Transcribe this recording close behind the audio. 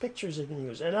pictures you can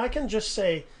use. And I can just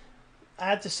say,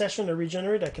 add to session or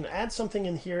regenerate. I can add something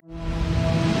in here.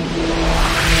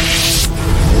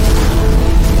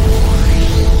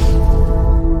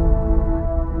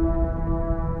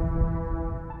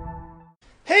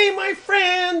 Hey, my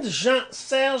friend,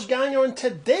 Jean-Serge Gagnon, and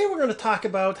today we're going to talk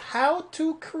about how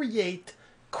to create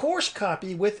course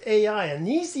copy with AI, an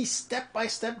easy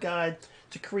step-by-step guide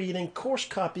to creating course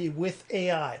copy with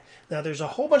AI. Now, there's a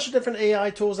whole bunch of different AI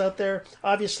tools out there.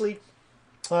 Obviously,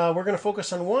 we're going to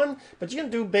focus on one, but you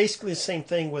can do basically the same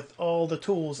thing with all the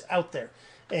tools out there.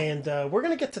 And we're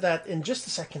going to get to that in just a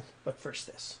second, but first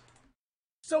this.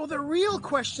 So the real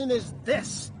question is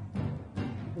this.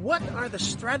 What are the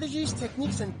strategies,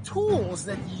 techniques, and tools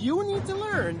that you need to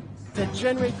learn to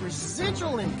generate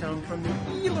residual income from the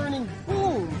e-learning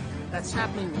boom that's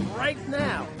happening right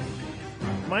now?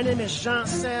 My name is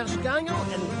Jean-Serge Gagnon,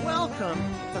 and welcome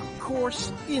to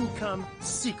Course Income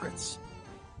Secrets.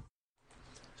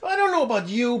 So I don't know about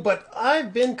you, but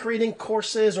I've been creating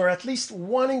courses, or at least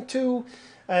wanting to,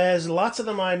 as lots of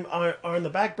them are on the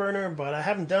back burner, but I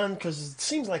haven't done because it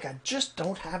seems like I just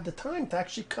don't have the time to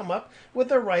actually come up with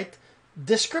the right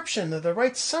description, the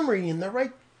right summary, and the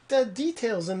right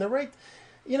details, and the right,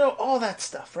 all that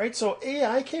stuff, right? So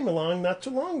AI came along not too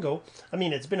long ago. I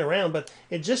mean, it's been around, but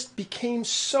it just became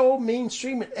so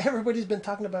mainstream and everybody's been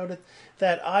talking about it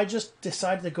that I just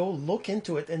decided to go look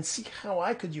into it and see how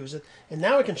I could use it. And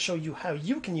now I can show you how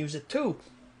you can use it too.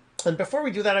 And before we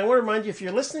do that, I want to remind you, if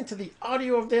you're listening to the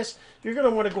audio of this, you're going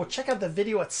to want to go check out the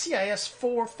video at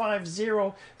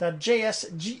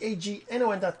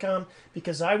cis450.jsgagnon.com,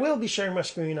 because I will be sharing my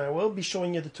screen, I will be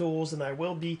showing you the tools, and I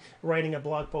will be writing a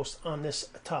blog post on this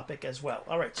topic as well.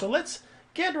 All right, so let's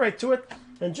get right to it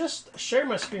and just share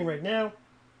my screen right now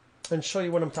and show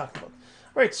you what I'm talking about.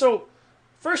 All right, so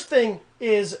first thing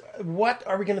is, what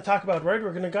are we going to talk about, right?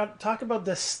 We're going to talk about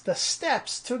the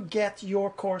steps to get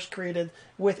your course created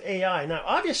with AI. Now,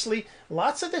 obviously,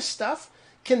 lots of this stuff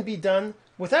can be done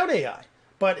without AI,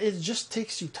 but it just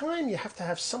takes you time. You have to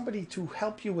have somebody to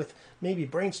help you with maybe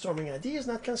brainstorming ideas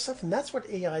and that kind of stuff, and that's what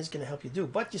AI is going to help you do.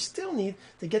 But you still need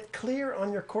to get clear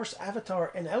on your course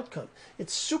avatar and outcome.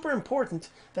 It's super important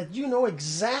that you know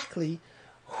exactly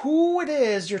who it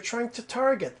is you're trying to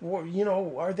target.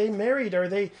 Are they married? Are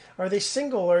they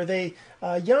single? Are they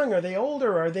young? Are they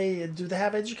older? Do they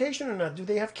have education or not? Do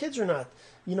they have kids or not?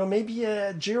 Maybe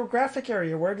a geographic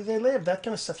area. Where do they live? That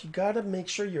kind of stuff. You got to make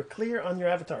sure you're clear on your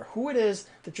avatar, who it is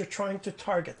that you're trying to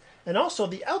target, and also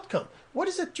the outcome. What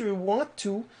is it you want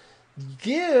to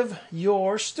give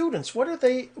your students? What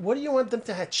do you want them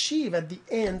to achieve at the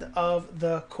end of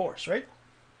the course, right?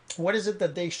 What is it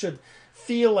that they should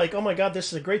feel like, oh my God,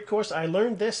 this is a great course. I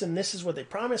learned this, and this is what they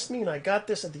promised me, and I got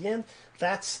this at the end.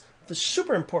 That's the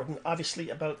super important, obviously,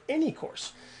 about any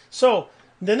course. So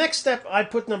the next step, I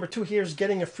put number 2 here, is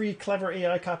getting a free Clever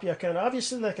AI copy account.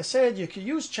 Obviously, like I said, you could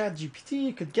use ChatGPT,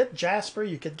 you could get Jasper,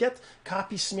 you could get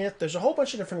Copysmith. There's a whole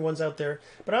bunch of different ones out there.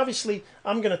 But obviously,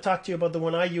 I'm going to talk to you about the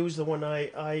one I use, the one I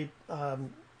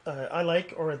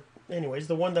like, or anyways,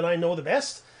 the one that I know the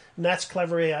best, and that's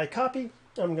Clever AI Copy.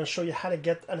 I'm going to show you how to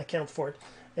get an account for it,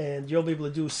 and you'll be able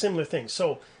to do similar things.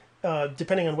 So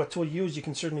depending on what tool you use, you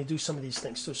can certainly do some of these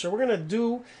things too. So we're going to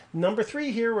do number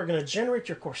 3 here. We're going to generate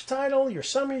your course title, your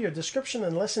summary, your description,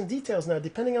 and lesson details. Now,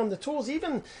 depending on the tools,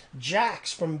 even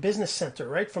Jax from Business Center,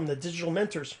 right, from the Digital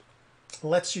Mentors,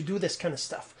 lets you do this kind of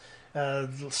stuff.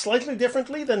 Slightly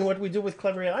differently than what we do with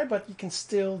Clever AI, but you can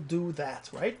still do that,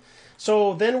 right?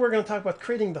 So then we're going to talk about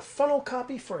creating the funnel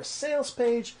copy for a sales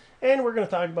page, and we're going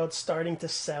to talk about starting to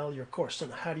sell your course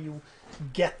and how do you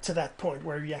get to that point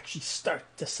where you actually start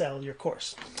to sell your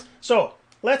course. So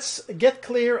let's get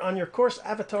clear on your course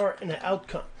avatar and the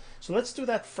outcome. So let's do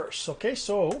that first, okay?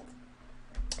 So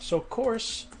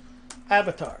course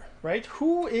avatar, right?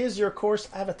 Who is your course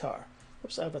avatar?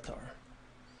 What's avatar?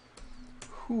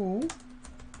 Who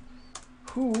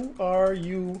are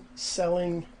you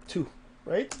selling to,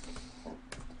 right?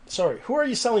 Sorry, who are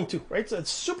you selling to, right? So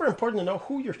it's super important to know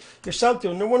who you're selling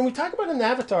to. And when we talk about an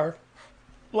avatar,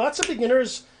 lots of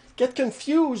beginners get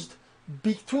confused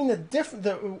between the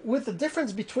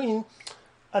difference between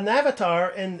an avatar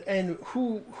and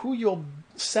who you'll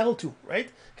sell to, right?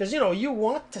 Because you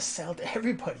want to sell to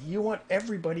everybody. You want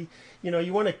everybody,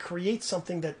 you want to create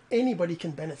something that anybody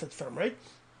can benefit from, right?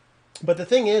 But the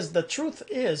thing is, the truth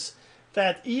is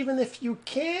that even if you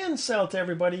can sell to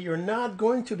everybody, you're not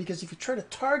going to, because if you try to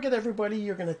target everybody,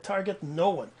 you're going to target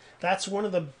no one. That's one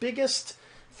of the biggest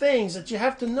things that you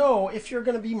have to know if you're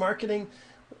going to be marketing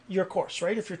your course,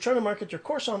 right? If you're trying to market your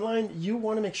course online, you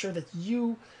want to make sure that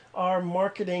you are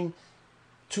marketing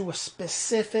to a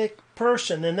specific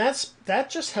person, and that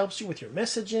just helps you with your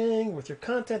messaging, with your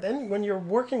content, and when you're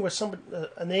working with somebody,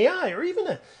 an AI, or even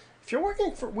if you're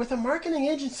working with a marketing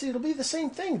agency, it'll be the same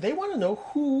thing. They want to know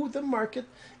who the market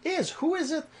is. Who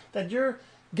is it that you're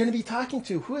going to be talking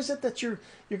to? Who is it that you're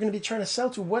going to be trying to sell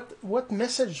to? What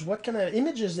message, what kind of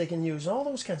images they can use, all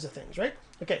those kinds of things, right?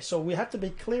 Okay, so we have to be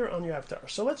clear on your avatar.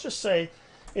 So let's just say,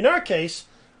 in our case,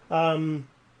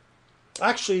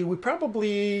 actually, we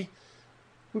probably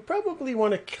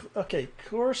want to, okay,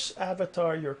 course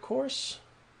avatar, your course.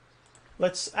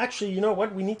 Let's actually, you know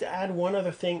what? We need to add one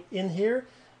other thing in here,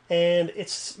 and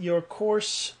it's your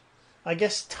course, I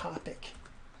guess, topic,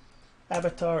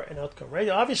 avatar and outcome, right?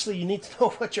 Obviously, you need to know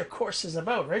what your course is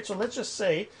about, right? So let's just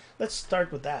say, let's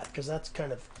start with that, because that's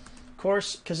kind of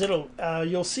course, because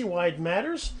you'll see why it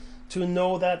matters to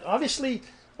know that. Obviously,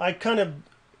 I kind of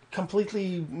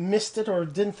completely missed it or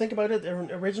didn't think about it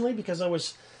originally because I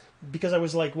was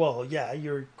like, well, yeah,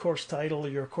 your course title or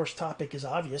your course topic is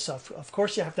obvious. Of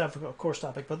course you have to have a course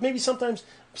topic, but maybe sometimes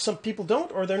some people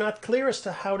don't, or they're not clear as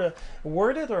to how to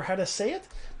word it or how to say it,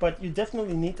 but you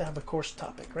definitely need to have a course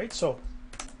topic, right? So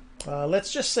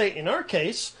let's just say, in our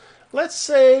case, let's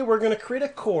say we're going to create a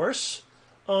course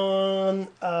on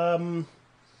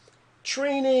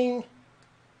training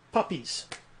puppies.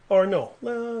 Or no,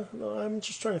 I'm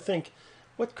just trying to think,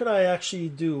 what could I actually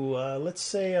do? Let's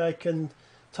say I can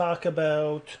talk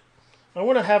about, I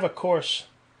want to have a course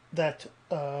that,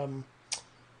 I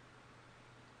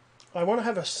want to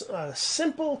have a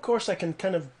simple course I can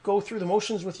kind of go through the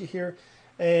motions with you here.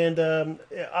 And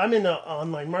I'm in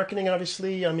online marketing,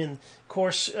 obviously. I'm in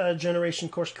course generation,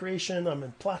 course creation. I'm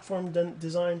in platform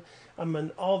design. I'm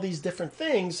in all these different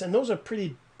things. And those are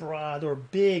pretty broad or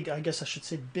big, I guess I should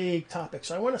say big topics.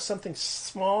 So I want something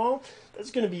small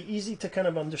that's going to be easy to kind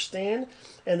of understand,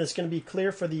 and it's going to be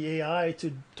clear for the AI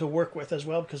to work with as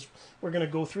well, because we're going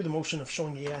to go through the motion of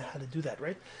showing the AI how to do that,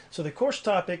 right? So the course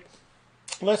topic,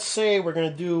 let's say we're going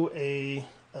to do a,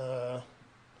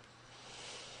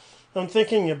 I'm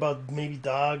thinking about maybe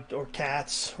dog or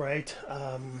cats, right?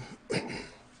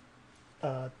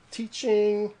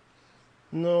 Teaching,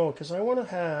 no, because I want to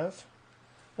have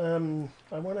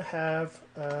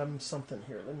something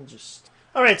here. Let me just.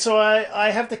 All right, so I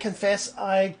have to confess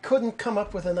I couldn't come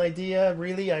up with an idea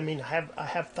really. I mean, I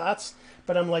have thoughts,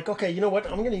 but I'm like, okay, you know what?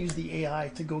 I'm going to use the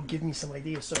AI to go give me some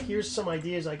ideas. So here's some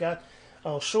ideas I got.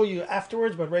 I'll show you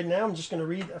afterwards, but right now I'm just going to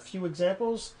read a few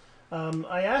examples.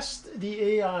 I asked the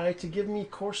AI to give me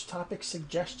course topic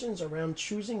suggestions around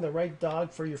choosing the right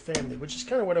dog for your family, which is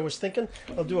kind of what I was thinking.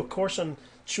 I'll do a course on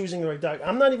choosing the right dog.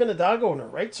 I'm not even a dog owner,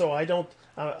 right? So I don't.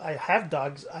 I have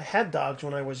dogs. I had dogs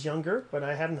when I was younger, but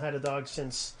I haven't had a dog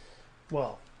since,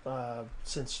 well,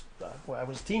 since I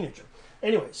was a teenager.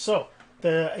 Anyway, so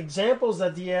the examples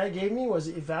that the AI gave me was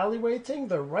evaluating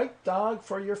the right dog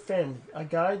for your family, a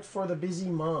guide for the busy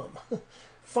mom,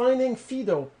 finding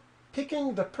Fido,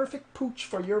 picking the perfect pooch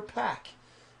for your pack,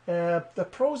 the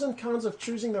pros and cons of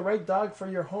choosing the right dog for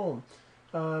your home,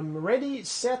 ready,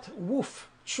 set, woof,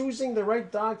 choosing the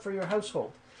right dog for your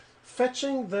household,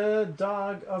 fetching the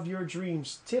dog of your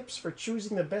dreams, tips for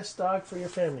choosing the best dog for your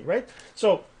family, right?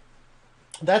 So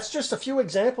that's just a few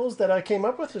examples that I came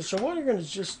up with. So we're going to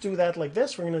just do that like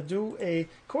this. We're going to do a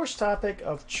course topic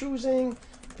of choosing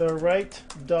the right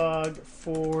dog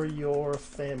for your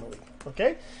family,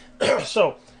 okay?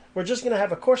 So we're just going to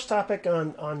have a course topic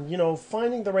on you know,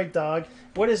 finding the right dog.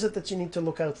 What is it that you need to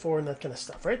look out for and that kind of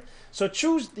stuff, right? So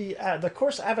choose the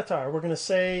course avatar. We're going to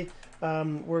say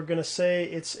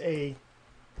it's a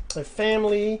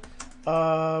family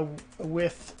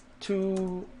with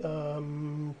two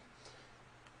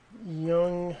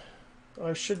young,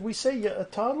 should we say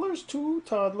toddlers? Two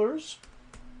toddlers.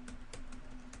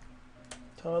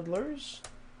 Toddlers.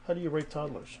 How do you write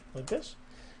toddlers? Like this?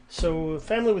 So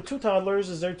family with two toddlers,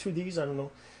 is there two D's? I don't know.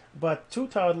 But two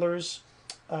toddlers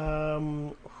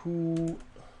who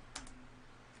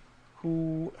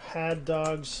had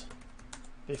dogs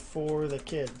before the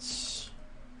kids.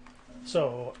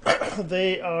 So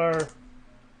they are,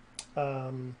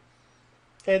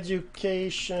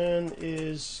 education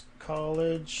is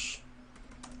college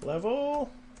level,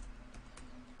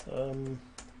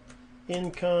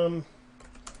 income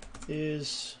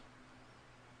is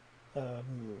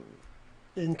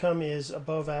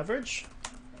above average.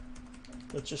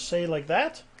 Let's just say like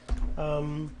that.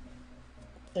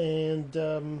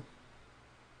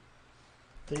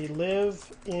 They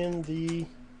live in the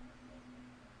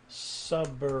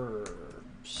suburbs.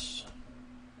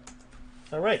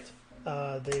 All right.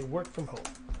 They work from home.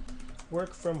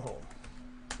 Work from home.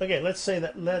 Okay, let's say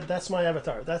that's my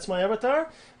avatar. That's my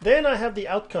avatar. Then I have the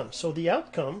outcome. So the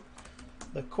outcome,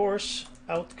 the course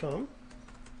outcome,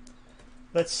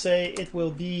 let's say it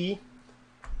will be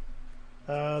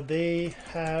they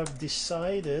have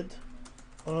decided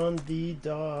on the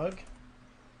dog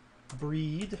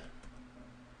breed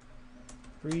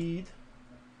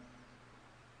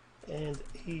and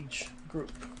age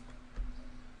group.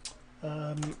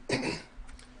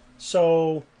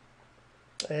 So,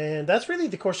 and that's really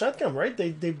the course outcome, right?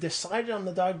 They've decided on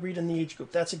the dog breed and the age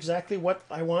group. That's exactly what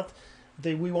I want.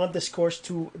 We want this course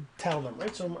to tell them,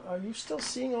 right? So are you still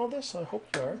seeing all this? I hope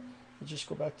you are. I'll just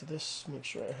go back to this, make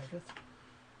sure I have it.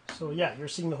 So yeah, you're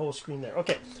seeing the whole screen there.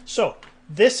 Okay, so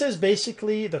this is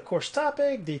basically the course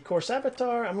topic, the course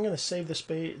avatar. I'm going to save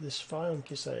this file in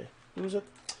case I lose it.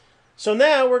 So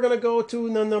now we're going to go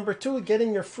to number 2,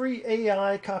 getting your free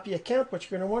AI copy account. What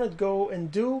you're going to want to go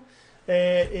and do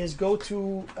is go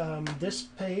to this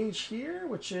page here,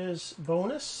 which is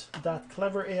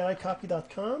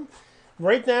bonus.cleveraicopy.com.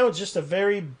 Right now, it's just a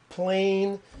very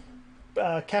plain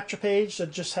capture page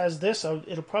that just has this.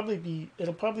 It'll probably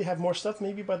have more stuff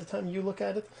maybe by the time you look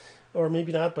at it, or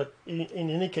maybe not. But in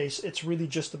any case, it's really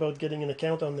just about getting an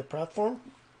account on the platform.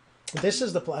 This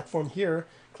is the platform here.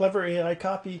 Clever AI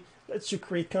Copy lets you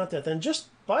create content. And just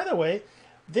by the way,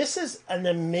 this is an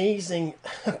amazing.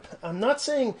 I'm not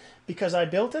saying because I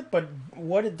built it, but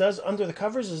what it does under the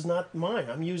covers is not mine.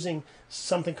 I'm using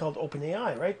something called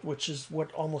OpenAI, right? Which is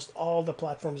what almost all the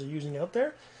platforms are using out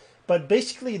there. But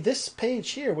basically, this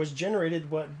page here was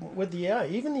generated with the AI,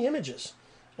 even the images.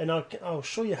 And I'll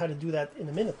show you how to do that in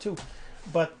a minute too.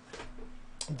 But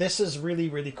this is really,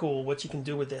 really cool what you can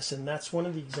do with this. And that's one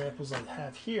of the examples I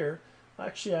have here.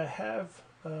 Actually, I have,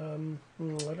 I don't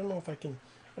know if I can,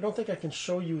 I don't think I can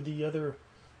show you the other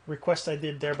request I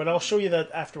did there, but I'll show you that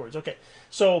afterwards. Okay,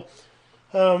 so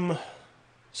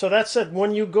so that's it.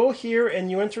 When you go here and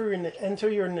you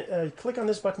click on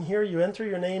this button here, you enter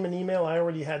your name and email. I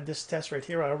already had this test right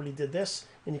here. I already did this.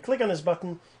 And you click on this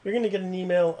button, you're going to get an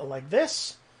email like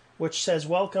this, which says,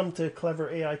 welcome to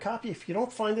Clever AI Copy. If you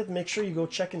don't find it, make sure you go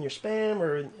check in your spam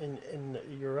or in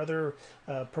your other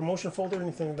promotion folder or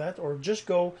anything like that, or just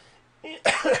go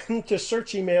to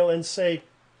search email and say,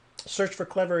 search for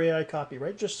Clever AI Copy,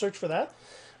 right? Just search for that.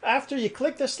 After you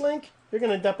click this link, you're going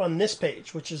to end up on this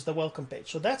page, which is the welcome page.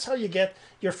 So that's how you get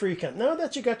your free account. Now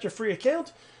that you got your free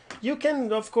account, you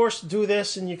can, of course, do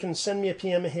this, and you can send me a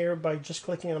PM here by just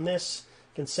clicking on this.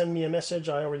 You can send me a message.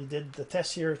 I already did the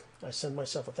test here. I send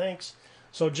myself a thanks.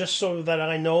 So just so that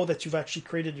I know that you've actually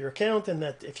created your account, and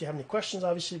that if you have any questions,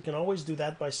 obviously you can always do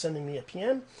that by sending me a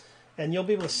PM. And you'll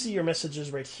be able to see your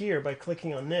messages right here by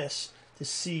clicking on this to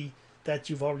see that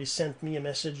you've already sent me a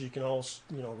message. You can also,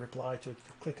 reply to it. If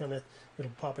you click on it,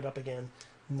 it'll pop it up again.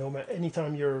 No matter,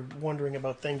 anytime you're wondering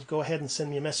about things, go ahead and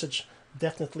send me a message.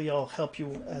 Definitely, I'll help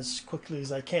you as quickly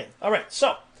as I can. All right,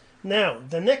 so now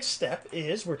the next step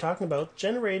is we're talking about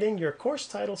generating your course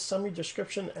title, summary,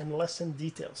 description, and lesson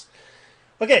details.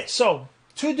 Okay, so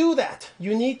to do that,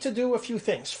 you need to do a few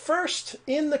things. First,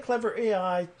 in the Clever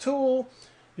AI tool,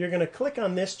 you're going to click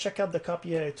on this, check out the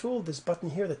Copy AI tool, this button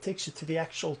here that takes you to the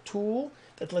actual tool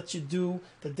that lets you do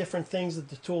the different things that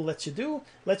the tool lets you do.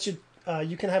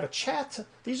 You can have a chat.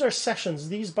 These are sessions.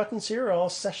 These buttons here are all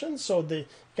sessions. So you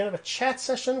can have a chat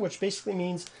session, which basically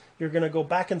means you're going to go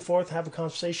back and forth, have a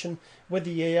conversation with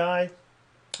the AI,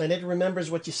 and it remembers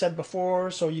what you said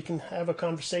before, so you can have a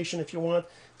conversation if you want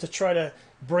to try to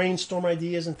brainstorm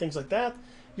ideas and things like that.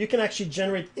 You can actually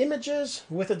generate images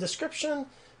with a description.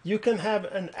 You can have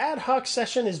an ad hoc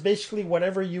session, is basically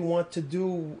whatever you want to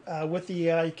do with the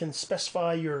AI. You can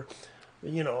specify your,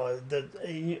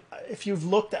 if you've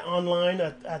looked online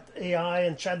at AI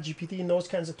and ChatGPT and those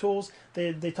kinds of tools,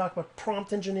 they talk about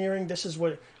prompt engineering. This is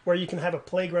where you can have a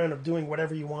playground of doing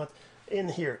whatever you want in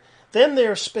here. Then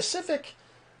there are specific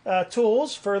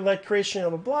tools for like creation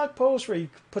of a blog post where you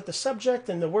put the subject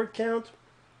and the word count.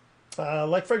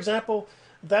 Like for example,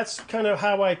 that's kind of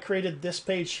how I created this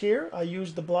page here. I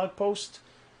used the blog post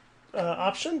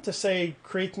option to say,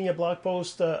 create me a blog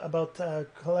post about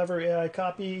Clever AI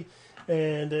Copy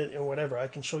and whatever. I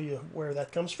can show you where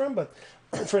that comes from, but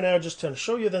for now, just to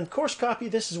show you, then course copy,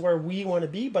 this is where we want to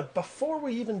be. But before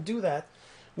we even do that,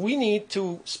 we need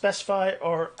to specify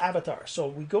our avatar. So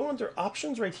we go under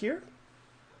options right here.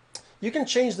 You can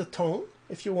change the tone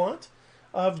if you want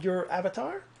of your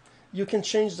avatar. You can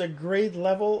change the grade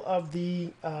level of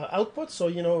the output. So,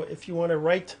 if you want to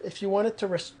write, if you want it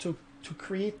to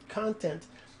create content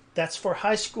that's for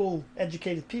high school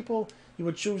educated people, you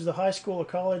would choose the high school or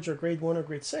college or grade 1 or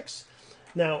grade 6.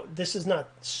 Now, this is not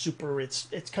super, it's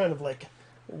kind of like,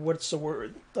 what's the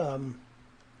word?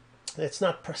 it's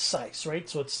not precise, right?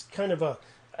 So it's kind of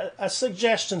a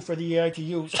suggestion for the AI to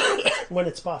use when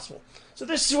it's possible. So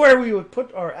this is where we would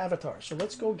put our avatar. So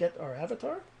let's go get our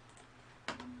avatar.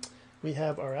 We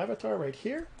have our avatar right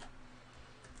here.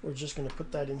 We're just going to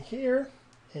put that in here.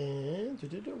 And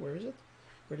where is it?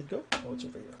 Where did it go? Oh, it's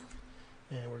over here.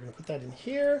 And we're going to put that in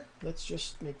here. Let's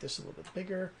just make this a little bit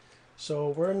bigger. So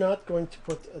we're not going to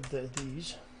put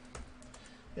these.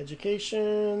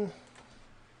 Education.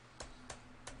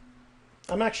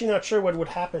 I'm actually not sure what would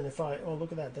happen if I... Oh,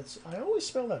 look at that. I always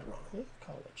spell that wrong.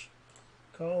 College.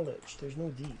 College. There's no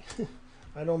D.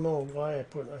 I don't know why I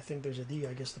think there's a D.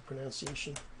 I guess the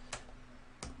pronunciation.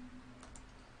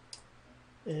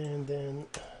 And then...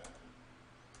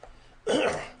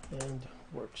 and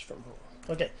works from home.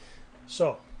 Okay.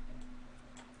 So...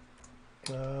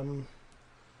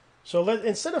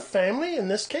 instead of family, in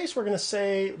this case, we're going to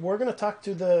say, we're going to talk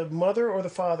to the mother or the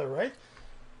father, right?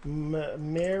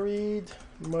 Married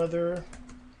mother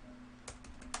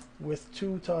with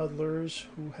 2 toddlers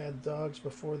who had dogs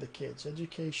before the kids.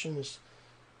 Education is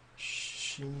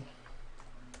she.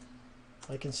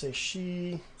 I can say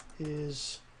she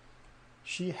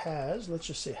has, let's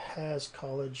just say has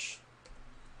college.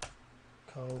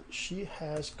 She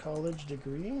has college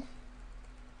degree.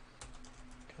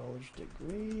 College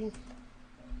degree.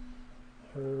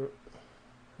 Her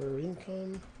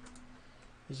income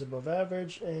is above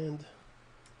average, and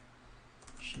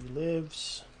she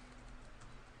lives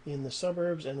in the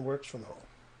suburbs and works from home.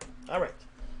 All right,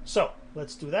 so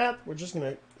let's do that. We're just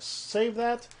going to save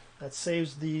that. That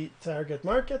saves the target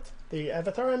market, the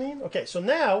avatar, I mean. Okay, so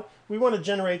now we want to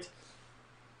generate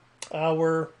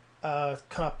our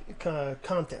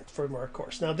content for our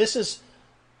course. Now this is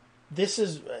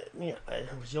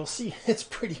you'll see it's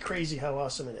pretty crazy how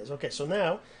awesome it is. Okay, so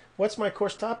now what's my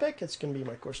course topic? It's going to be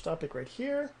my course topic right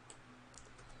here.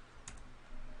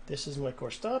 This is my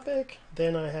course topic.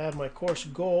 Then I have my course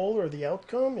goal, or the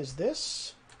outcome is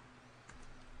this.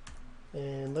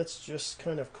 And let's just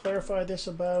kind of clarify this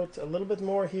about a little bit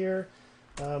more here.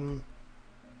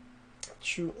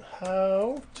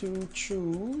 How to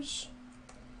choose,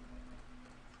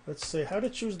 let's say how to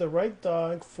choose the right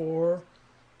dog for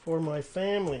my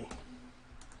family.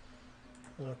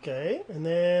 Okay, and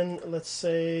then let's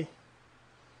say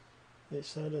they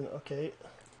said okay,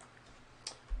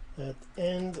 at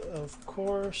end of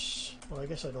course, well, I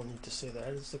guess I don't need to say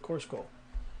that, it's the course goal.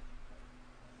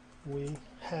 We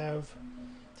have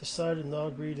decided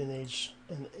dog breed and age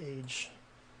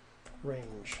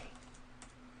range.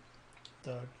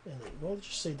 Dog and age. We'll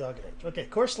just say dog and age. Okay,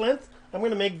 course length. I'm going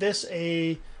to make this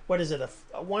a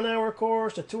 1 hour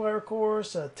course, a 2 hour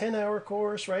course, a 10-hour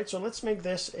course, right? So let's make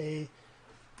this a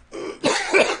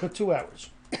 2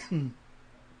 hours.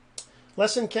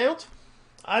 Lesson count.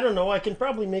 I don't know. I can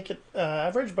probably make it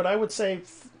average, but I would say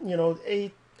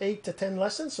 8 to 10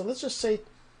 lessons. So let's just say,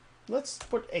 let's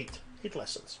put 8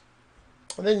 lessons,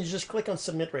 and then you just click on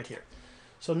submit right here.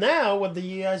 So now what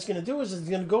the AI is going to do is it's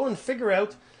going to go and figure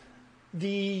out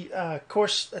the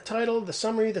course title, the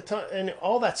summary, and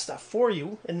all that stuff for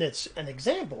you, and it's an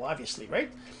example, obviously,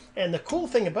 right? And the cool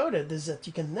thing about it is that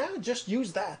you can now just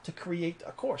use that to create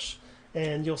a course,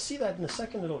 and you'll see that in a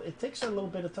second. It takes a little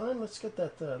bit of time. Let's get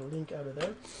that link out of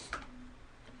there.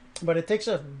 But it takes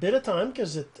a bit of time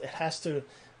because it has to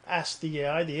ask the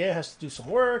AI. The AI has to do some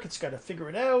work. It's got to figure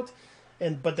it out.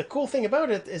 But the cool thing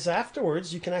about it is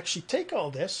afterwards you can actually take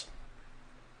all this,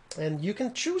 and you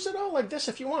can choose it all like this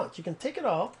if you want. You can take it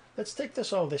all. Let's take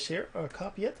this here,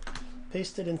 copy it,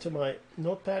 paste it into my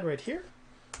notepad right here.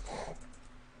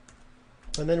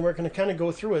 And then we're going to kind of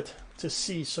go through it to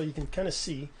see, so you can kind of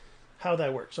see how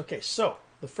that works. Okay, so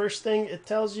the first thing it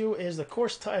tells you is the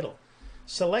course title.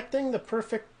 Selecting the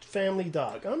perfect family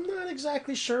dog. I'm not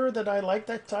exactly sure that I like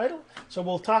that title, so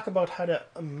we'll talk about how to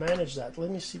manage that.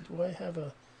 Let me see, do I have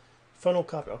a funnel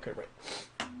copy? Okay, right.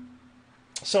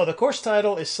 So the course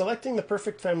title is Selecting the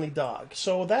Perfect Family Dog.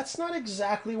 So that's not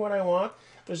exactly what I want.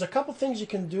 There's a couple things you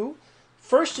can do.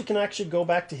 First, you can actually go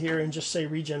back to here and just say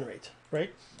regenerate,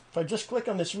 right? If I just click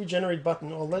on this regenerate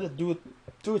button, I'll let it do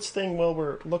its thing while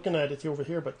we're looking at it over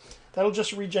here, but that'll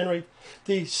just regenerate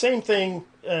the same thing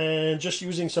and just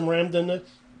using some randomness,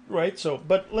 right? So,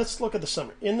 but let's look at the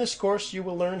summary. In this course, you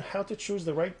will learn how to choose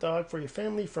the right dog for your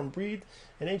family, from breed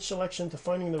and age selection to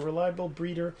finding the reliable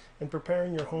breeder and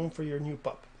preparing your home for your new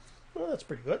pup. Well, that's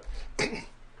pretty good.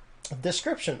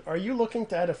 Description. Are you looking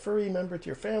to add a furry member to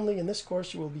your family? In this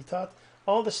course, you will be taught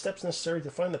all the steps necessary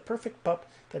to find the perfect pup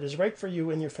that is right for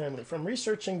you and your family. From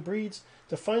researching breeds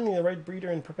to finding the right breeder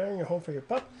and preparing your home for your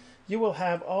pup, you will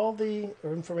have all the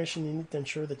information you need to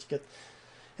ensure that you get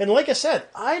And like I said,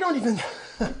 I don't even,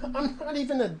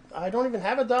 I don't even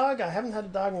have a dog. I haven't had a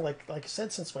dog in like I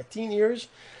said, since my teen years.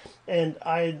 And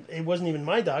it wasn't even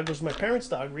my dog, it was my parents'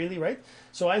 dog, really, right?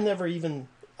 So I never even,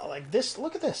 like this,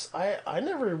 look at this. I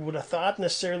never would have thought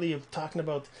necessarily of talking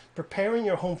about preparing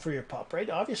your home for your pup, right?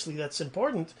 Obviously that's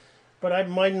important, but I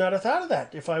might not have thought of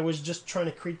that if I was just trying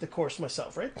to create the course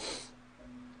myself, right?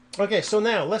 Okay, so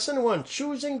now, lesson 1,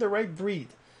 choosing the right breed.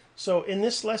 So in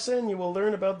this lesson, you will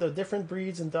learn about the different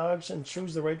breeds and dogs and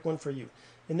choose the right one for you.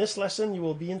 In this lesson, you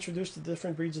will be introduced to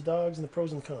different breeds of dogs and the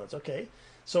pros and cons. Okay,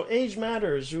 so age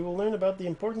matters. You will learn about the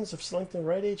importance of selecting the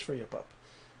right age for your pup.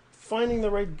 Finding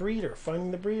the right breeder,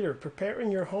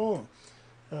 preparing your home,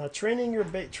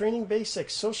 training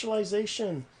basics,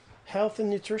 socialization, health and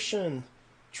nutrition,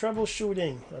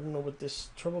 troubleshooting. I don't know what this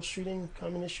troubleshooting,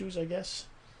 common issues, I guess.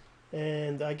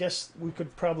 And I guess we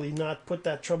could probably not put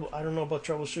that I don't know about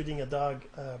troubleshooting a dog,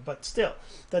 but still,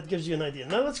 that gives you an idea.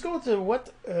 Now let's go to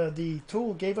what the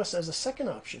tool gave us as a second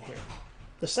option here.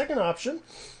 The second option,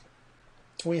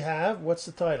 we have, what's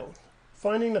the title?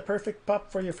 Finding the perfect pup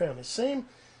for your family. Same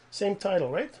title,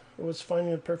 right? It was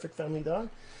finding the perfect family dog.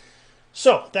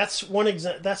 So that's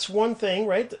one thing,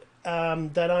 right?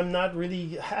 That I'm not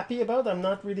really happy about. I'm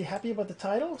not really happy about the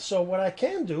title. So what I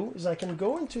can do is I can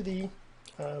go into the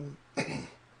I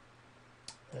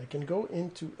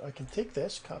can take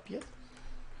this, copy it,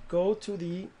 go to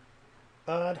the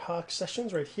ad hoc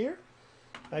sessions right here.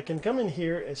 I can come in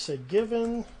here and say,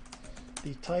 given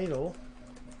the title,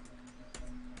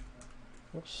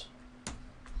 whoops,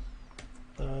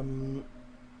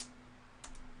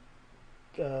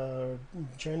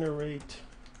 generate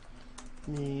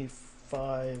me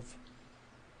 5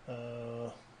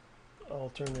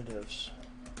 alternatives.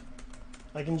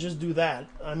 I can just do that.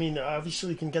 I mean, obviously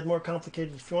you can get more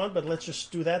complicated if you want, but let's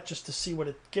just do that just to see what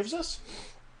it gives us.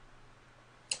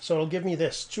 So it'll give me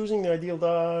this: choosing the ideal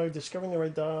dog, discovering the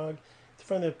right dog, to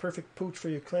find the perfect pooch for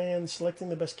your clan, selecting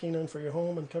the best canine for your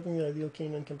home, uncovering the ideal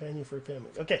canine companion for your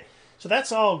family. Okay, so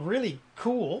that's all really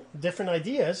cool, different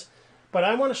ideas, but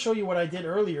I want to show you what I did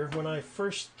earlier when I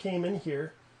first came in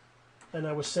here. And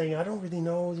I was saying, I don't really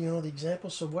know, the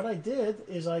examples. So what I did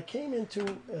is I came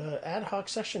into ad hoc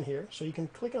session here. So you can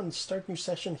click on start new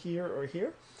session here or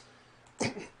here.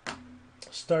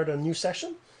 Start a new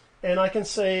session. And I can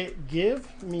say,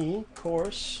 give me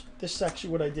course. This is actually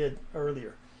what I did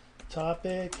earlier.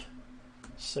 Topic,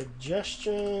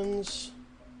 suggestions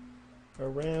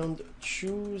around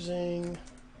choosing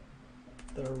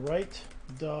the right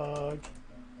dog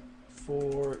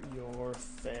for your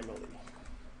family.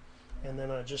 And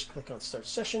then I just click on start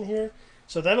session here.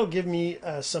 So that'll give me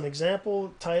some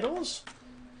example titles,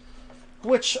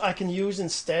 which I can use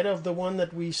instead of the one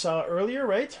that we saw earlier,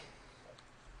 right?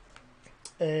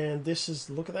 And this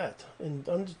is, look at that.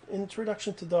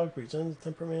 Introduction to dog breeds,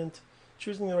 temperament,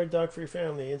 choosing the right dog for your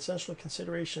family, essential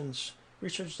considerations,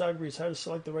 research dog breeds, how to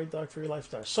select the right dog for your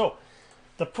lifestyle. So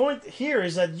the point here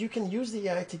is that you can use the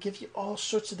AI to give you all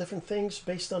sorts of different things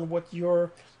based on what you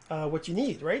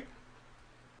need, right?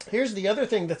 Here's the other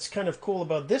thing that's kind of cool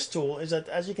about this tool is that,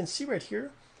 as you can see right here,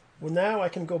 well, now I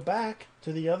can go back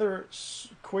to the other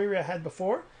query I had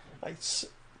before.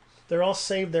 They're all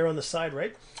saved there on the side,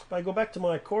 right? If I go back to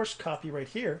my course copy right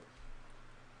here,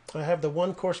 I have the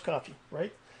one course copy,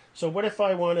 right? So what if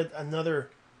I wanted another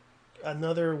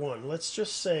one? Let's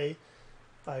just say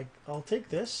I'll take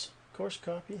this course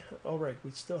copy. All right, we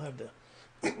still have the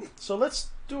so let's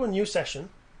do a new session.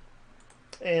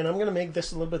 And I'm going to make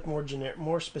this a little bit more generic,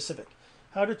 more specific.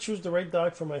 How to choose the right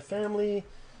dog for my family.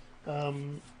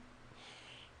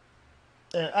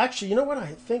 Actually, you know what?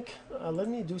 I think, let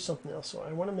me do something else. So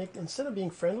I want to make, instead of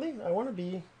being friendly, I want to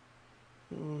be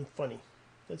funny.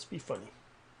 Let's be funny.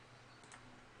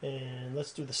 And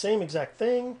let's do the same exact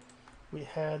thing. We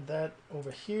had that over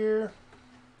here.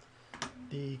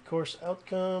 The course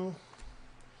outcome.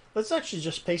 Let's actually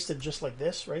just paste it just like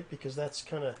this, right? Because that's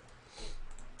kind of...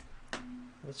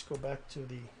 Let's go back to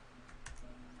the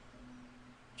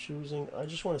choosing. I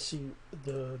just want to see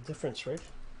the difference, right?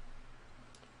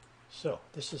 So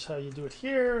this is how you do it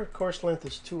here. Course length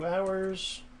is 2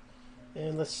 hours.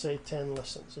 And let's say 10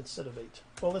 lessons instead of 8.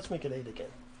 Well, let's make it 8 again.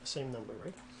 Same number,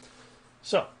 right?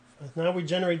 So now we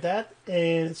generate that.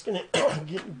 And it's going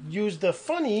to use the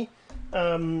funny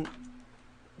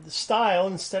style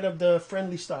instead of the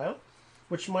friendly style,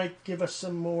 which might give us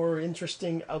some more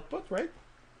interesting output, right?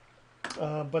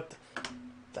 But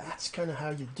that's kind of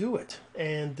how you do it.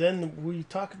 And then we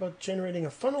talk about generating a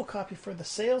funnel copy for the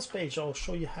sales page. I'll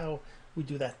show you how we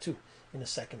do that too in a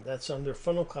second. That's under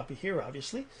funnel copy here,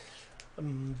 obviously.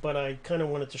 but I kind of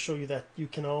wanted to show you that you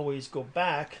can always go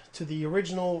back to the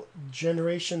original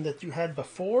generation that you had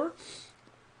before.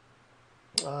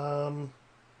 All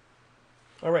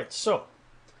right, so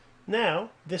now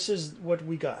this is what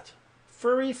we got.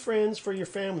 Furry friends for your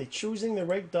family, choosing the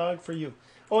right dog for you.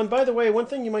 Oh, and by the way, one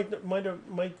thing you might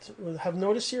have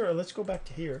noticed here, or let's go back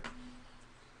to here.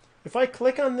 If I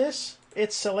click on this,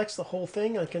 it selects the whole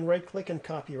thing. I can right click and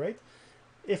copy, right?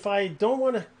 If I don't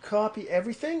want to copy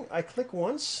everything, I click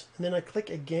once, and then I click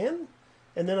again,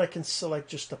 and then I can select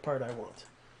just the part I want,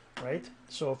 right?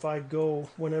 So if I go,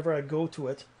 whenever I go to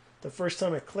it, the first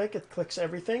time I click, it clicks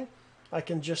everything. I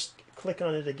can just click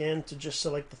on it again to just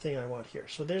select the thing I want here.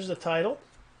 So there's the title.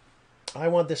 I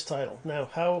want this title. Now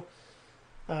how?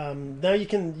 Now you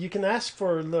can ask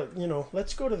for, you know,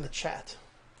 let's go to the chat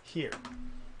here.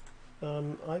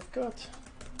 I've got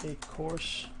a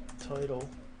course title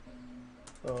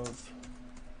of,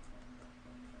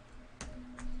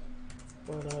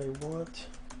 but I want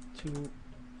to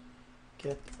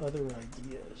get other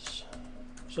ideas.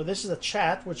 So this is a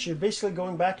chat, which you're basically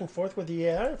going back and forth with the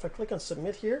AI. If I click on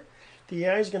submit here, the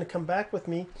AI is going to come back with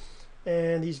me,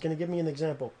 and he's going to give me an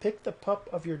example. Pick the pup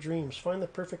of your dreams. Find the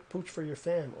perfect pooch for your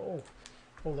fam. Oh,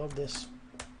 love this.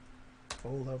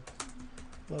 Oh,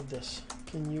 love this.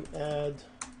 Can you add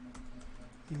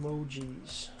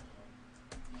emojis?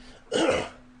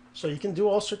 So you can do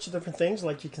all sorts of different things,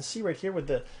 like you can see right here with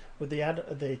the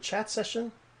chat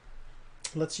session.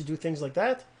 Lets you do things like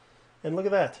that. And look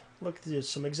at that. Look, there's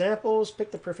some examples.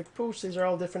 Pick the perfect pooch. These are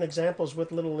all different examples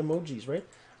with little emojis, right,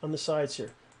 on the sides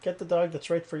here. Get the dog that's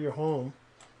right for your home.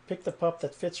 Pick the pup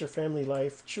that fits your family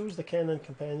life. Choose the canine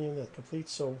companion that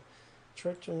completes. So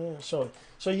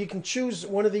you can choose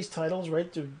one of these titles,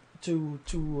 right, to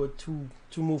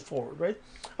move forward, right?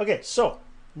 Okay, so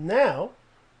now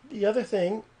the other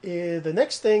thing is, the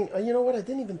next thing, you know what, I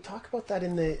didn't even talk about that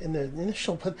in the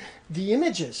initial, but the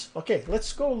images. Okay,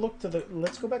 let's go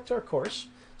back to our course.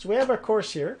 So we have our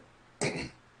course here.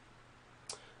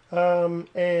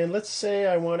 And let's say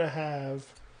I want to have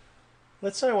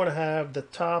the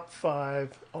top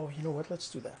 5. Oh, you know what? Let's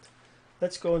do that.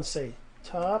 Let's go and say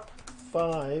top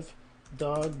 5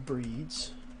 dog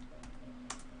breeds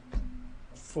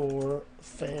for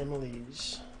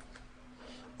families.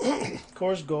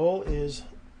 Course goal is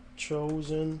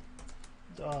chosen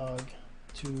dog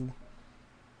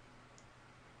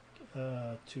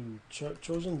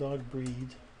chosen dog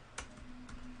breed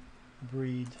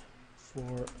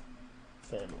for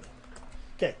family.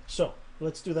 Okay, so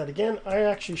let's do that again. I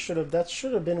actually should have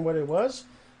been what it was.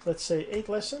 Let's say 8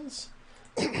 lessons,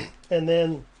 and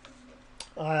then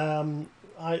and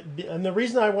the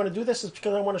reason I want to do this is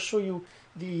because I want to show you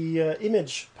the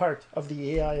image part of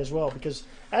the AI as well, because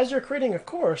as you're creating a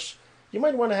course, you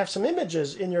might want to have some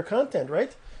images in your content,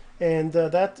 right? And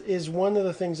that is one of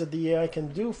the things that the AI can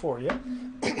do for you.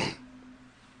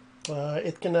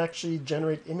 It can actually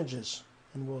generate images,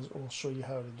 and we'll show you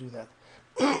how to do that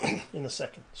in a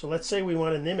second. So let's say we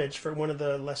want an image for one of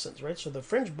the lessons, right? So the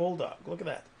French Bulldog, look at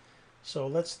that. So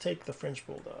let's take the French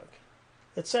Bulldog.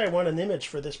 Let's say I want an image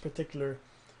for this particular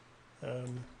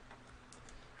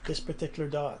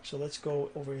dog. So let's go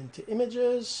over into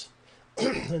images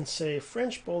and say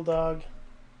French Bulldog,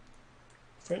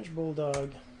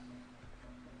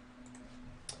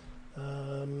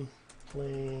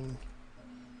 playing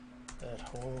at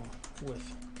home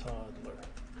with toddler.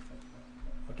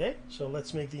 Okay, so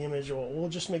let's make the image, or we'll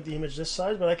just make the image this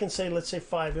size, but I can say, let's say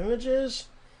 5 images.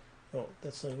 Oh,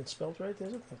 that's not even spelled right,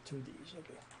 is it? 2 D's,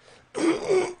 okay.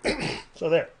 So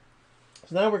there.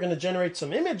 So now we're going to generate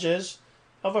some images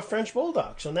of a French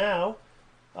Bulldog. So now,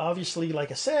 obviously,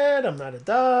 like I said, I'm not a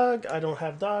dog. I don't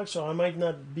have dogs, so I might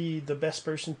not be the best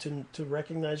person to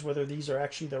recognize whether these are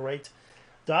actually the right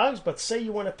dogs. But say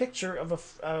you want a picture of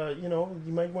a, you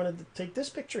might want to take this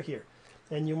picture here,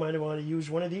 and you might want to use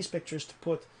one of these pictures to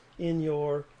put in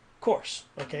your course.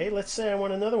 Okay, let's say I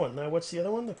want another one. Now, what's the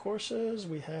other one? The courses,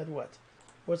 we had what?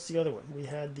 What's the other one? We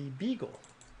had the Beagle,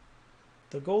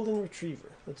 the Golden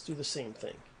Retriever. Let's do the same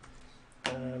thing.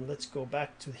 Let's go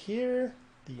back to here,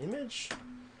 the image.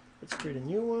 Let's create a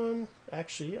new one.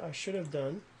 Actually, I should have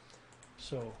done,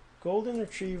 so Golden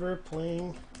Retriever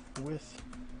playing with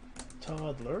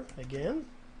toddler again,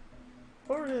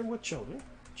 or with children.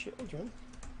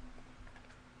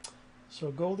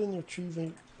 So Golden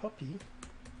Retriever puppy.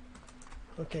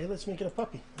 Okay, let's make it a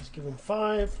puppy. Let's give him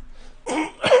 5.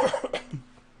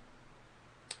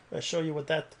 I'll show you what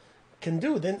that can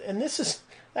do. Then, and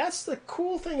that's the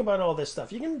cool thing about all this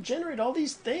stuff. You can generate all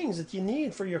these things that you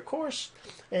need for your course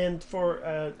and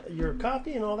for your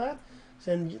copy and all that.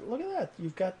 And look at that,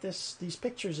 you've got these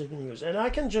pictures you can use. And I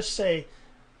can just say,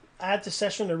 add to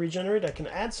session or regenerate. I can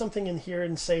add something in here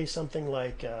and say something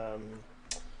like, I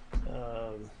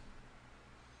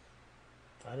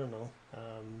don't know,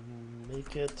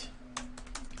 make it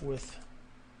with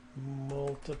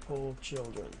multiple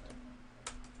children.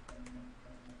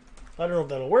 I don't know if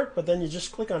that'll work, but then you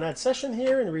just click on add session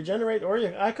here and regenerate, or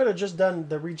I could have just done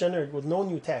the regenerate with no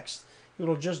new text. It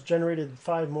will just generated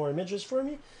 5 more images for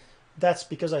me. That's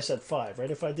because I said 5,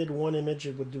 right? If I did 1 image,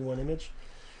 it would do 1 image.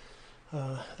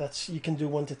 That's, you can do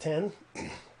 1 to 10.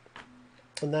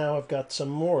 And now I've got some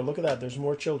more. Look at that, there's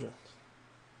more children.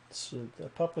 It's a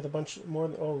pup with a bunch more.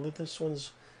 Oh, this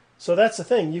one's. So that's the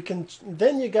thing. You can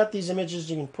then you got these images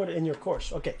you can put in your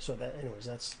course. Okay, so that anyways,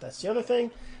 that's the other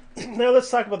thing. Now let's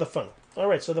talk about the funnel. All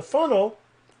right, so the funnel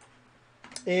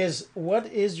is what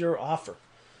is your offer.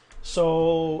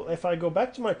 So if I go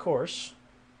back to my course,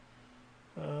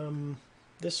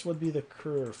 this would be the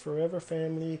curve. Forever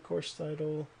Family course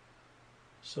title.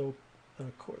 So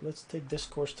let's take this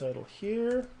course title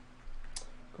here.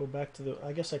 Go back to the.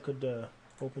 I guess I could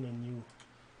open a new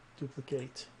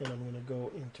duplicate, and I'm going to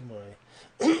go into my.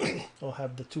 I'll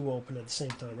have the two open at the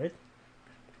same time, right?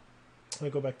 I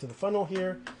go back to the funnel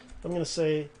here. I'm going to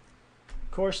say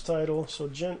course title. So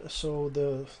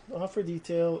the offer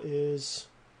detail is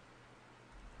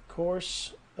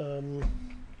course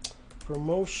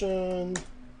promotion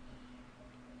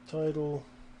title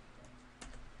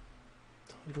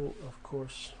of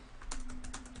course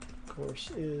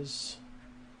is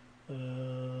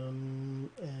and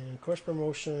course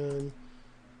promotion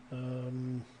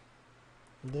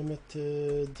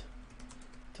limited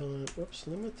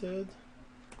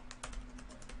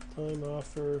time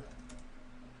offer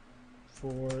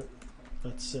for,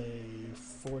 let's say,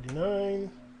 $49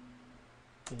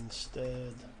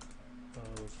 instead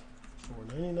of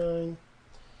 $4.99.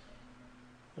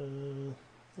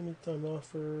 Limited time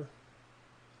offer.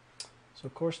 So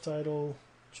course title,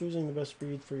 choosing the best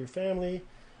breed for your family.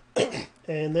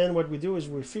 And then what we do is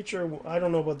we feature, I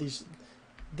don't know about these,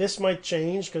 this might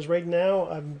change because right now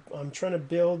I'm trying to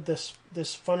build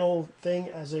this funnel thing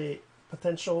as a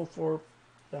potential for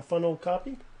a funnel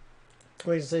copy.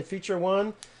 We can say feature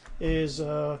 1 is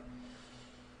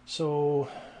so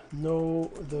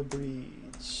know the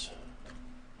breeds.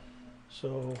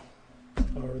 So,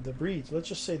 or the breeds, let's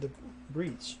just say the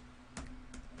breeds.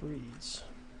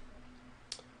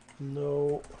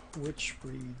 Know which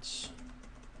breeds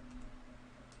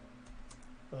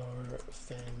are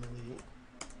family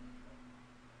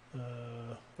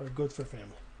are good for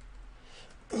family.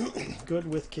 Good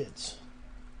with kids.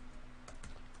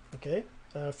 Okay.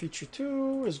 Feature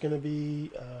 2 is going to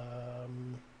be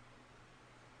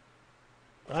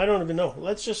I don't even know.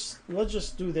 Let's just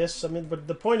do this. I mean, but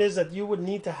the point is that you would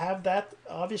need to have that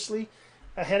obviously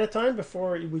ahead of time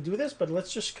before we do this. But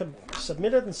let's just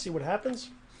submit it and see what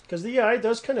happens, because the AI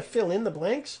does kind of fill in the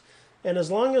blanks, and as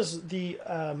long as the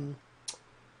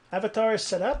avatar is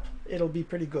set up, it'll be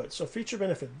pretty good. So feature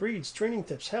benefit, breeds, training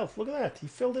tips, health. Look at that. He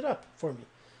filled it up for me.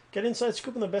 Get inside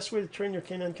scoop on the best way to train your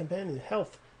canine companion.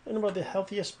 Health. And about the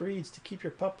healthiest breeds to keep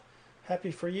your pup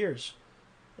happy for years.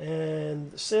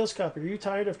 And sales copy. Are you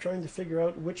tired of trying to figure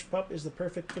out which pup is the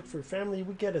perfect fit for your family?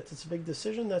 We get it. It's a big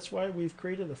decision. That's why we've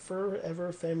created a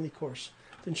Fur-Ever family course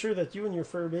to ensure that you and your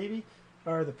fur baby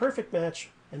are the perfect match.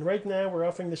 And right now we're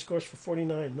offering this course for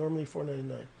 $49, normally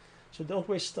 $4.99. So don't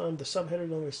waste time. The subheader,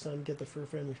 don't waste time. Get the Fur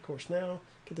Family course now.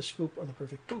 Get the scoop on the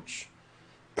perfect pooch.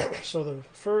 So the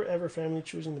Fur-Ever family,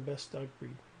 choosing the best dog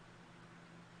breed.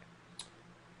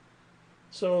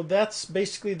 So that's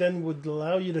basically then would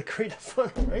allow you to create a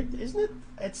funnel, right? Isn't it?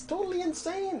 It's totally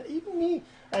insane. Even me,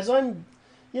 as I'm,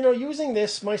 using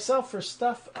this myself for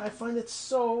stuff, I find it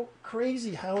so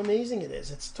crazy how amazing it is.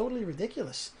 It's totally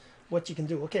ridiculous what you can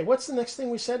do. Okay, what's the next thing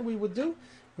we said we would do?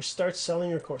 We start selling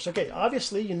your course. Okay,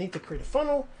 obviously you need to create a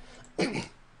funnel.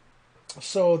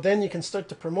 So then you can start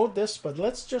to promote this, but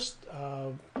let's just,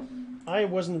 I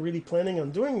wasn't really planning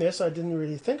on doing this. I didn't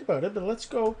really think about it, but let's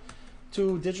go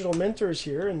to Digital Mentors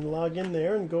here and log in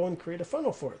there and go and create a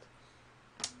funnel for it.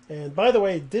 And by the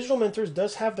way, Digital Mentors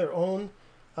does have their own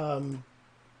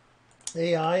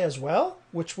AI as well,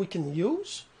 which we can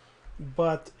use,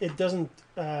 but it doesn't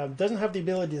have the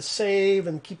ability to save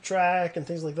and keep track and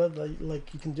things like that,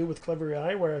 like you can do with Clever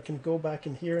AI, where I can go back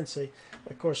in here and say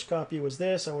my course copy was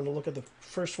this. I want to look at the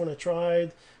first one I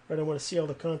tried, right? I want to see all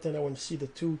the content. I want to see the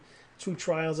two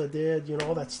trials I did,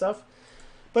 all that stuff.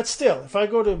 But still, if I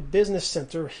go to Business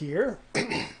Center here,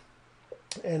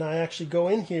 and I actually go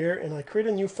in here and I create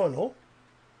a new funnel,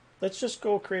 let's just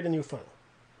go create a new funnel.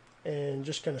 and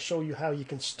just kind of show you how you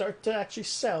can start to actually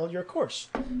sell your course.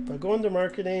 If I go into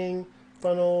marketing,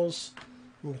 funnels,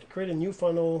 I'm going to create a new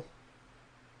funnel.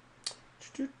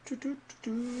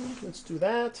 Let's do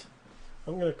that.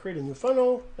 I'm going to create a new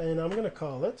funnel, and I'm going to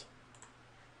call it,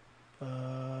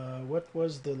 what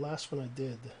was the last one I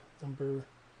did?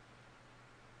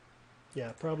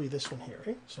 Yeah, probably this one here,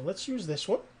 right? So let's use this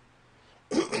one.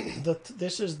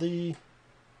 This is the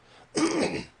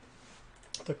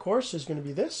course is going to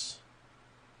be this.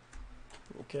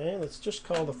 Okay, let's just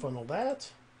call the funnel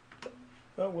that.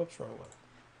 Oh, whoops, wrong one.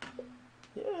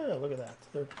 Yeah, look at that.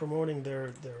 They're promoting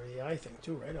their AI thing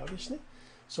too, right? Obviously.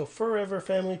 So forever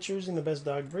family choosing the best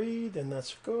dog breed, and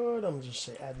that's good. I'm just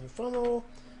say add new funnel.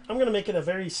 I'm going to make it a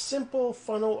very simple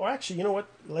funnel, or actually, you know what?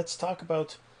 Let's talk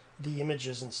about the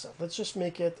images and stuff. Let's just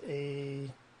make it a,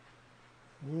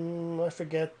 I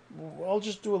forget. I'll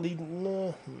just do a lead.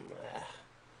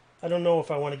 I don't know if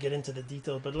I want to get into the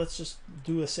detail, but let's just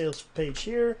do a sales page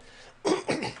here.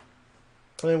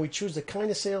 And we choose the kind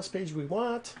of sales page we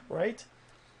want, right?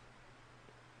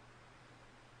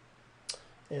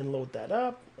 And load that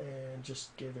up, and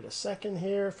just give it a second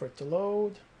here for it to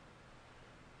load.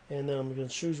 And then I'm going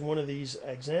to choose one of these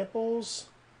examples.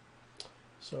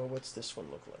 So what's this one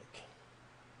look like?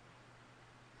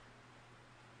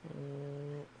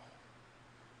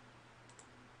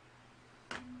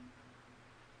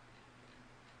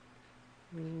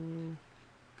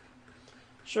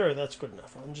 Sure, that's good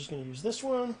enough. I'm just going to use this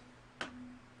one.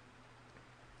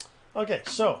 Okay,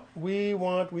 so we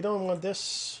don't want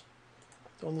this.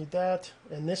 Don't need that.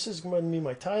 And this is going to be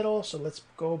my title. So let's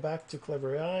go back to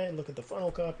Clever AI, look at the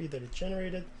funnel copy that it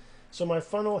generated. So my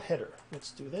funnel header,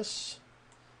 let's do this.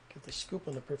 Get the scoop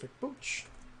on the perfect pooch.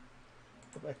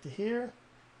 Go back to here.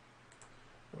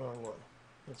 Wrong one.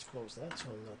 Let's close that so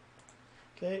I'm not.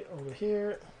 Okay, over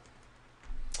here.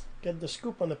 Get the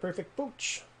scoop on the perfect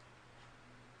pooch.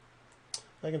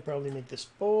 I can probably make this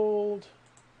bold.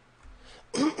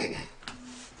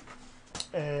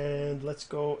 And let's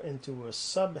go into a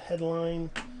sub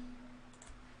headline.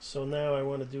 So now I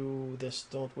want to do this.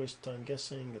 Don't waste time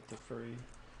guessing. Get the furry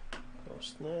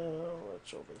post now.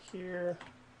 It's over here.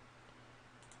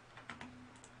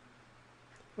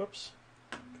 Whoops.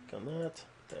 Click on that.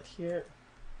 Put that here.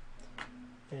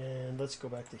 And let's go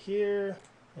back to here.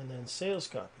 And then sales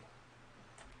copy.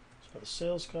 So the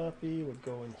sales copy would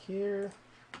go in here.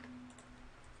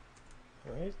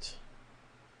 All right.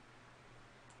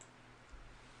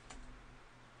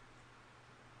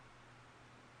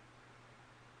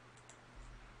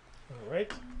 All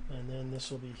right, and then this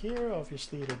will be here.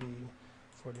 Obviously, it'll be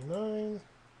 49,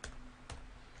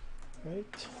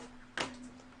 right?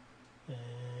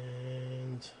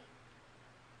 And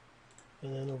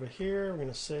then over here, we're going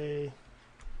to say,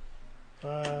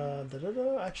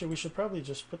 actually, we should probably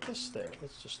just put this there.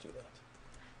 Let's just do that.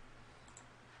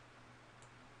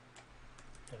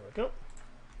 There we go.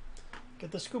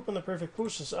 Get the scoop on the perfect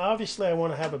pooch. So obviously, I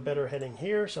want to have a better heading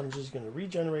here, so I'm just going to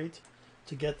regenerate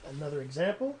to get another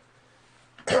example.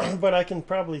 But I can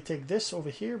probably take this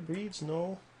over here. Breeds,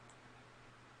 no.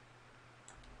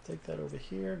 Take that over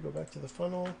here. Go back to the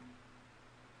funnel.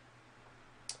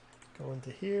 Go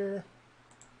into here.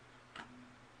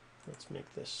 Let's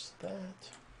make this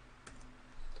that.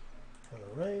 All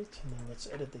right, and then let's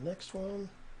edit the next one.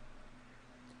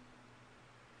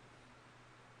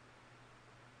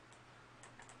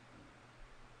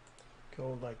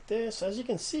 Go like this. As you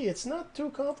can see, it's not too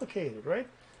complicated, right?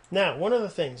 Now, one of the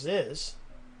things is,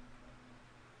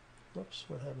 whoops,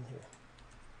 what happened here?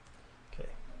 Okay,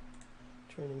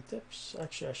 training tips.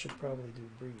 Actually, I should probably do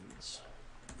breeds.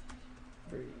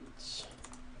 Breeds.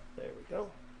 There we go.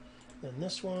 Then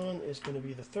this one is going to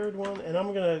be the third one, and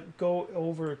I'm going to go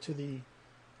over to the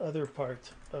other part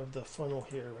of the funnel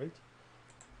here, right?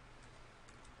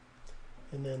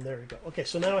 And then there we go. Okay,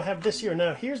 so now I have this here.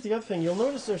 Now here's the other thing. You'll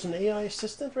notice there's an AI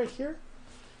assistant right here.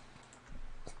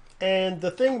 And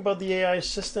the thing about the AI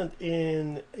assistant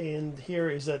in here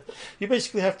is that you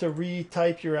basically have to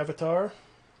retype your avatar.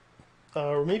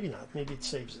 Or maybe not. Maybe it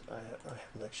saves it. I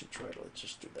haven't actually tried it. Let's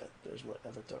just do that. There's my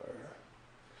avatar.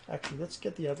 Actually, let's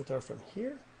get the avatar from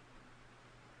here,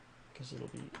 because it'll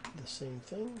be the same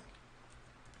thing.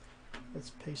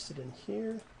 Let's paste it in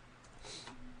here.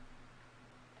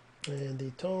 And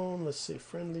the tone, let's say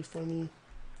friendly, funny.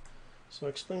 So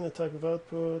explain the type of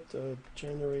output,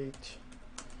 generate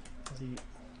the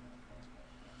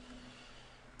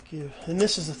give. And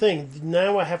this is the thing.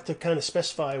 Now I have to kind of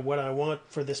specify what I want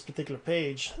for this particular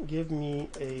page. Give me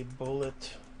a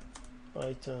bullet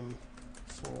item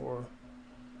for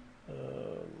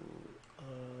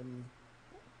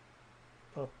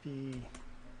puppy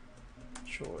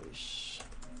choice.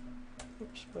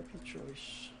 Oops, puppy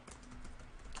choice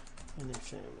in a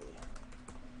family.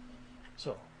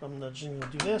 So I'm not just going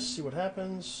to do this, see what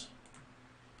happens.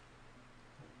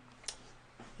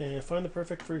 And find the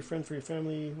perfect furry friend for your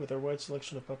family with our wide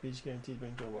selection of puppies, guaranteed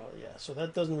bring to a while. Yeah, so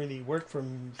that doesn't really work for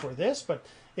this, but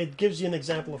it gives you an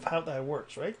example of how that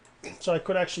works, right? So I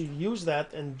could actually use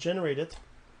that and generate it,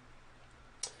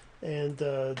 and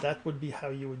that would be how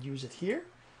you would use it here.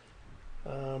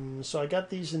 So I got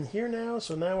these in here now,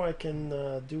 so now I can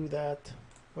do that.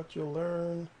 What you'll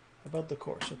learn about the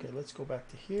course. Okay, let's go back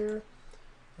to here,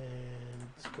 and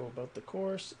let's go about the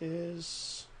course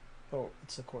is... Oh,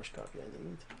 it's the course copy I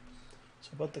need. So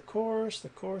about the course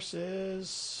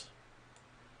is,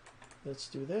 let's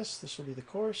do this. This will be the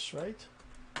course, right?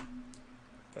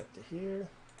 Back to here.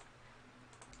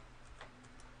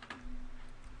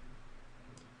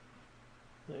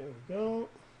 There we go.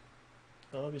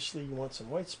 Obviously you want some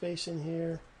white space in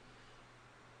here.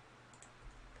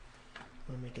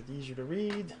 I'll make it easier to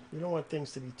read. You don't want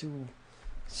things to be too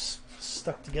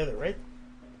stuck together, right?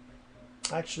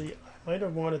 Actually, I might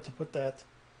have wanted to put that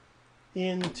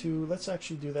into, let's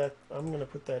actually do that. I'm going to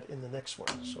put that in the next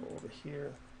one. So over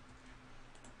here,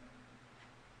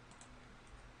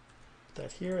 put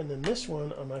that here, and then this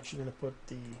one, I'm actually going to put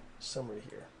the summary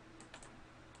here.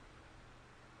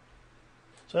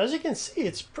 So as you can see,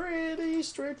 it's pretty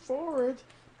straightforward,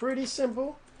 pretty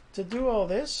simple to do all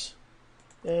this.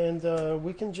 And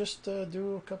we can just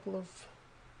do a couple of,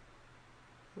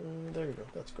 there you go,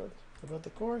 that's good. About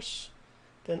the course.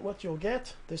 Then what you'll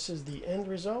get, this is the end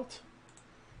result,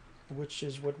 which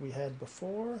is what we had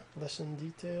before. Lesson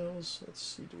details. Let's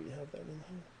see, do we have that in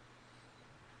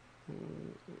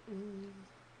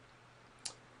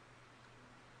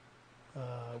here?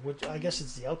 Which I guess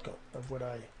it's the outcome of what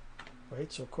I,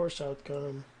 right? So course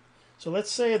outcome. So let's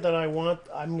say that I'm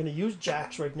going to use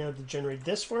JAX right now to generate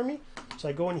this for me. So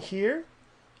I go in here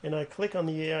and I click on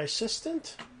the AI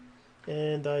assistant,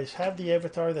 and I have the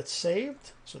avatar that's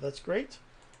saved. So that's great.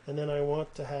 And then I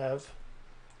want to have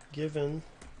given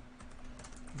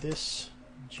this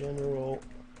general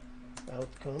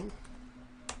outcome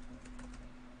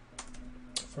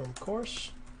from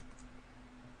course.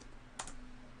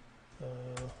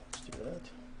 Let's do that.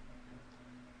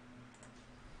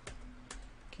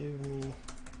 Give me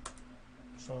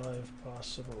 5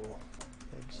 possible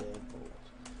examples.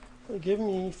 Give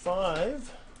me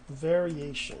 5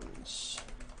 variations.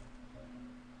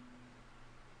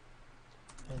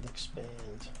 And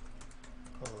expand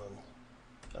on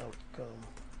outcome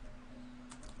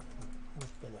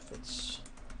with benefits.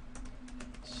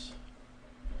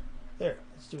 There,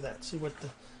 let's do that.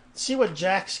 See what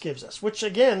JAX gives us, which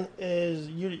again is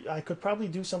I could probably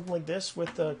do something like this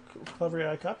with the Clever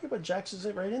AI copy, but JAX is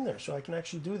it right in there, so I can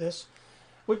actually do this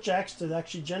with JAX to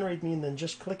actually generate me, and then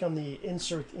just click on the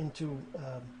insert into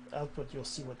output. You'll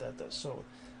see what that does. So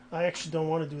I actually don't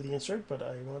want to do the insert, but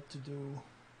I want to do.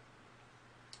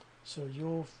 So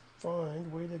you'll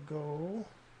find, way to go.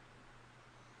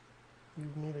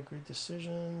 You've made a great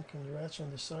decision. Congrats on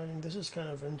deciding. This is kind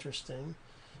of interesting.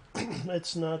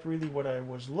 It's not really what I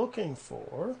was looking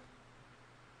for,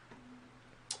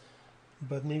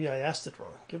 but maybe I asked it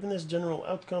wrong. Given this general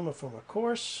outcome from a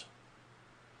course,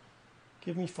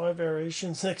 give me 5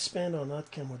 variations and expand on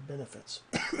outcome with benefits.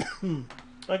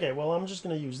 Okay, well, I'm just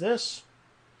going to use this.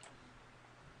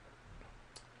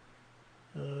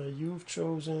 You've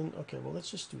chosen, okay, well,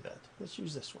 let's just do that. Let's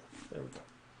use this one. There we go.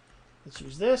 Let's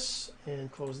use this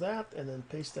and close that and then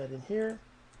paste that in here.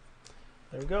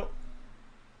 There we go.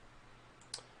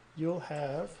 You'll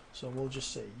have, so we'll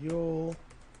just say, you'll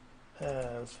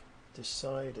have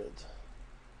decided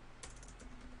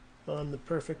on the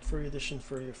perfect furry addition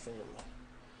for your family.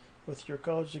 With your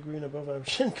college degree and above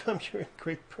average income, you're in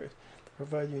great to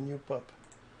provide you a new pup.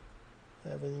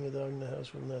 Having a dog in the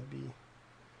house will not be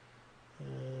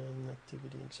an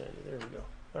activity anxiety. There we go.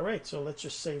 All right, so let's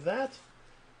just save that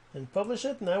and publish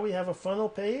it. Now we have a funnel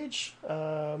page.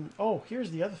 Oh, here's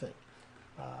the other thing.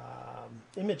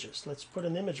 Images. Let's put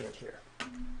an image right here.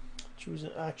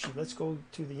 Actually, let's go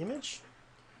to the image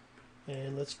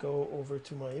and let's go over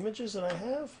to my images that I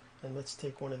have, and let's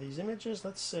take one of these images.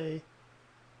 Let's say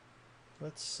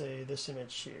this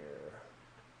image here.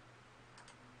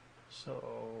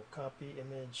 So copy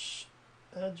image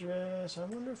address. I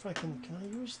wonder if I can I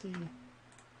use the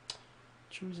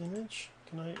choose image?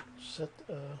 Can I set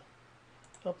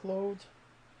upload?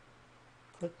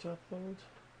 Click to upload.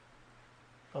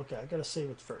 Okay, I gotta save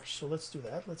it first. So let's do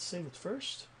that. Let's save it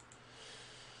first.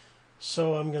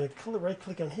 So I'm gonna right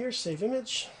click on here, save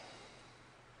image,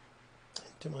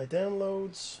 to my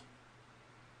downloads.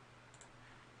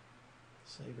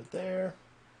 Save it there.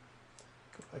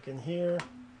 Go back in here.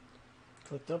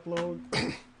 Click upload.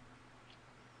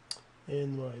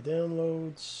 In my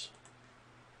downloads.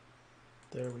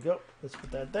 There we go. Let's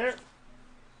put that there.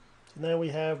 So now we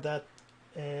have that,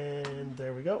 and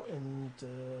there we go. And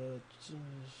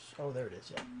oh, there it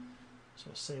is. Yeah.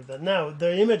 So save that. Now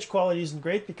the image quality isn't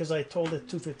great because I told it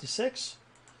 256.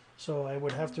 So I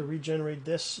would have to regenerate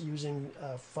this using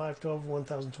 512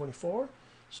 1024.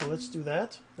 So let's do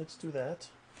that. Let's do that.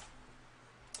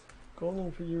 Golden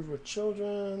Retriever with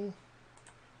children.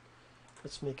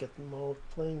 Let's make it mode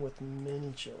playing with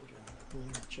many children.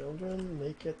 Many children.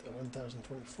 Make it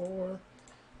 1024.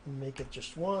 And make it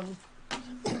just one.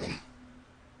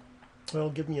 It'll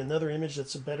give me another image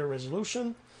that's a better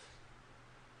resolution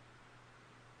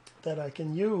that I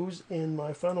can use in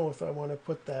my funnel if I want to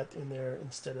put that in there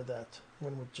instead of that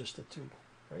one with just the two,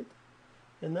 right?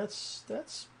 And that's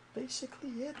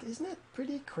basically it. Isn't it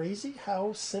pretty crazy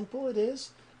how simple it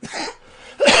is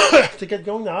to get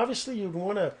going? Now, obviously, you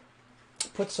want to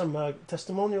put some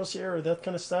testimonials here or that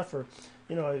kind of stuff, or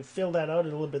fill that out a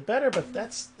little bit better. But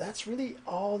that's really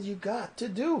all you got to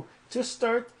do to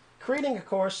start creating a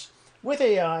course with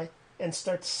AI and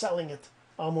start selling it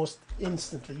almost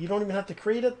instantly. You don't even have to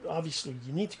create it. Obviously,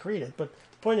 you need to create it, but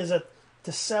the point is that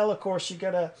to sell a course, you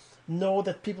gotta know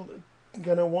that people are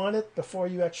gonna want it before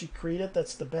you actually create it.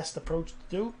 That's the best approach to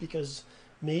do, because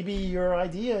maybe your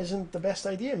idea isn't the best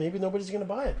idea. Maybe nobody's gonna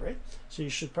buy it, right? So you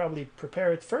should probably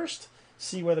prepare it first,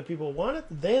 see whether people want it,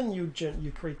 then you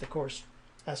create the course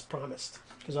as promised.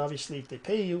 Because obviously, if they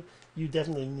pay you, you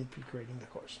definitely need to be creating the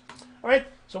course. All right,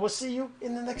 so we'll see you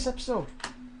in the next episode.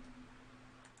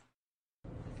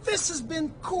 This has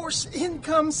been Course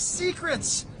Income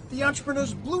Secrets, the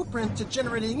entrepreneur's blueprint to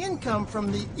generating income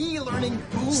from the e-learning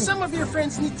boom. Some of your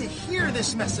friends need to hear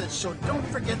this message, so don't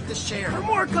forget to share. For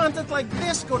more content like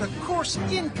this, go to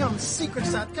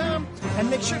CourseIncomeSecrets.com and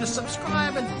make sure to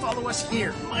subscribe and follow us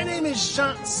here. My name is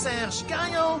Jean-Serge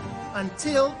Gagnon.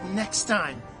 Until next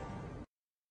time.